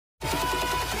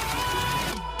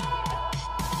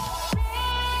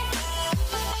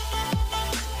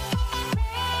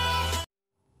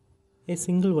A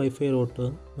single Wi-Fi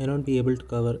router may not be able to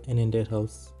cover an entire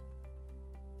house.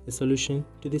 A solution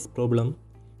to this problem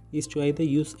is to either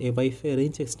use a Wi-Fi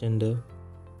range extender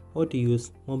or to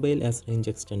use mobile as range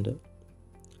extender.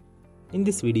 In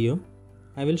this video,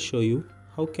 I will show you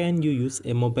how can you use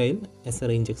a mobile as a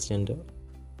range extender.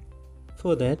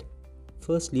 For that,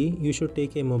 firstly you should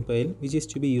take a mobile which is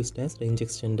to be used as range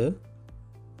extender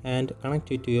and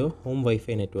connect it to your home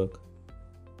Wi-Fi network.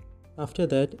 After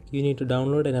that, you need to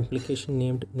download an application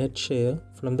named Netshare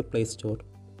from the Play Store.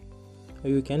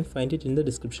 You can find it in the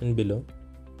description below.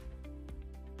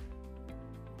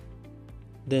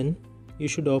 Then you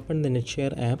should open the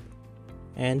Netshare app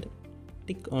and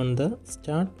tick on the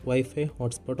Start Wi-Fi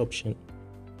Hotspot option.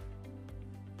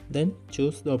 Then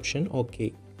choose the option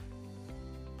OK.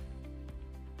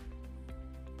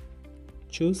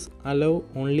 Choose Allow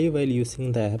only while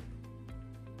using the app.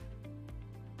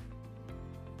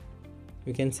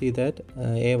 You can see that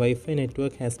a Wi-Fi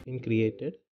network has been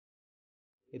created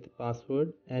with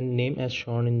password and name as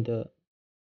shown in the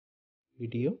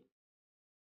video,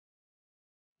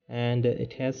 and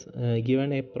it has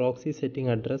given a proxy setting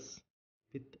address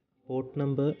with port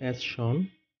number as shown.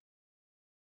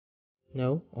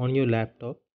 Now on your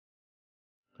laptop,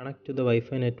 connect to the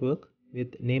Wi-Fi network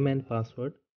with name and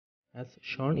password as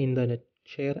shown in the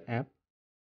Netshare app,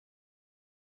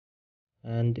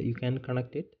 and you can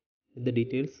connect it with the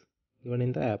details given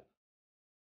in the app.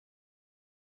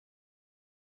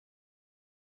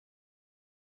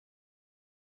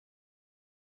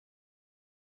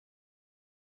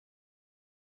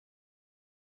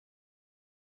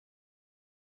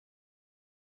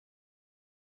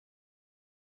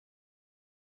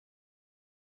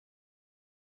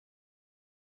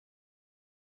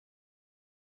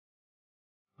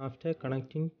 After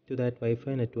connecting to that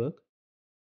Wi-Fi network,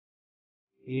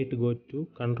 we need to go to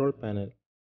Control Panel.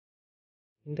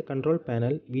 In the Control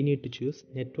Panel, we need to choose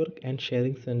Network and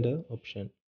Sharing Center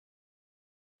option.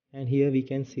 And here we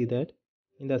can see that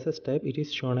in the access type it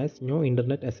is shown as no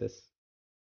internet access.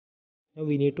 Now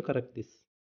we need to correct this.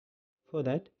 For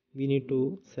that, we need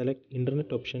to select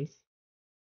Internet options.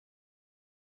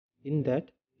 In that,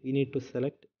 we need to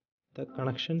select the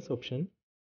Connections option.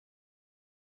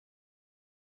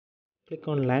 Click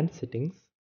on LAN settings,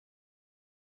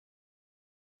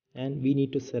 and we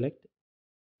need to select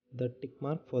the tick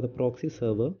mark for the proxy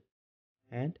server,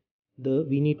 and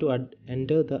we need to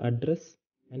enter the address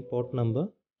and port number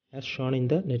as shown in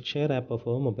the Netshare app of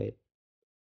our mobile.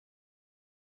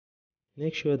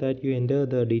 Make sure that you enter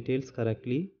the details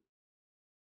correctly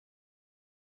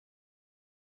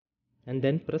and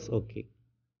then press OK.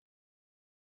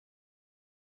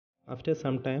 After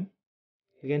some time,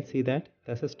 you can see that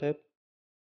the access type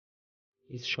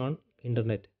is shown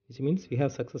internet, which means we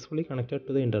have successfully connected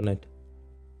to the internet.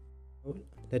 Now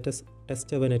let us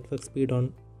test our network speed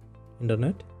on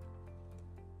internet.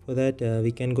 For that,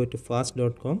 we can go to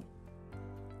fast.com,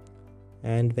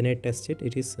 and when I test it,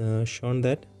 it is shown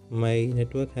that my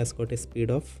network has got a speed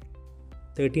of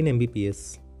 13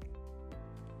 Mbps.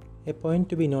 A point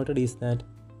to be noted is that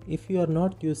if you are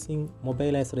not using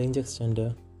mobile as range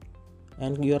extender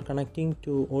and you are connecting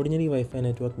to ordinary Wi-Fi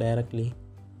network directly,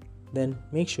 then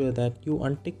make sure that you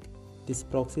untick this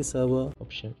proxy server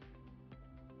option.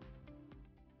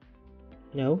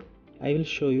 Now I will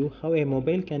show you how a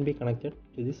mobile can be connected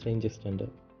to this range extender.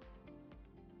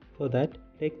 For that,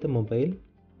 take the mobile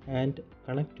and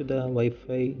connect to the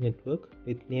Wi-Fi network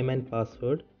with name and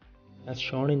password as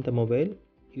shown in the mobile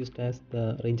used as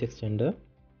the range extender.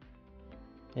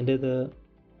 Enter the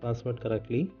password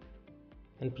correctly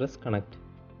and press connect.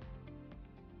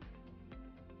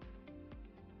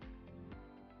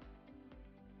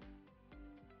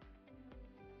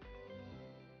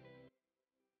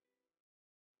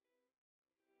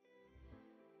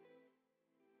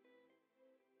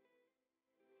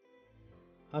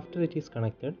 After it is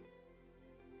connected,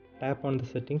 tap on the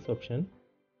settings option,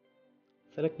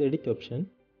 select the edit option.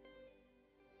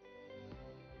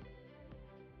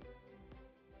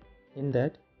 In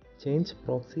that, change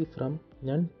proxy from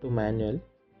none to manual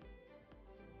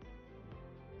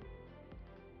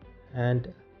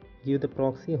and give the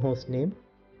proxy host name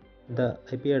the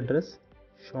IP address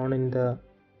shown in the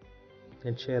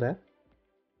Netshare app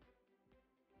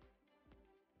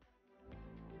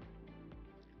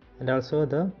and also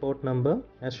the port number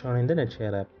as shown in the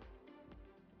Netshare app,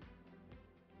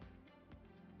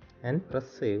 and press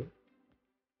save.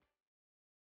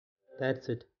 That's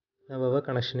it. Now our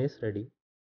connection is ready.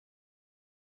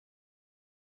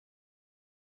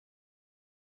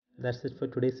 That's it for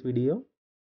today's video.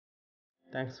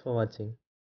 Thanks for watching.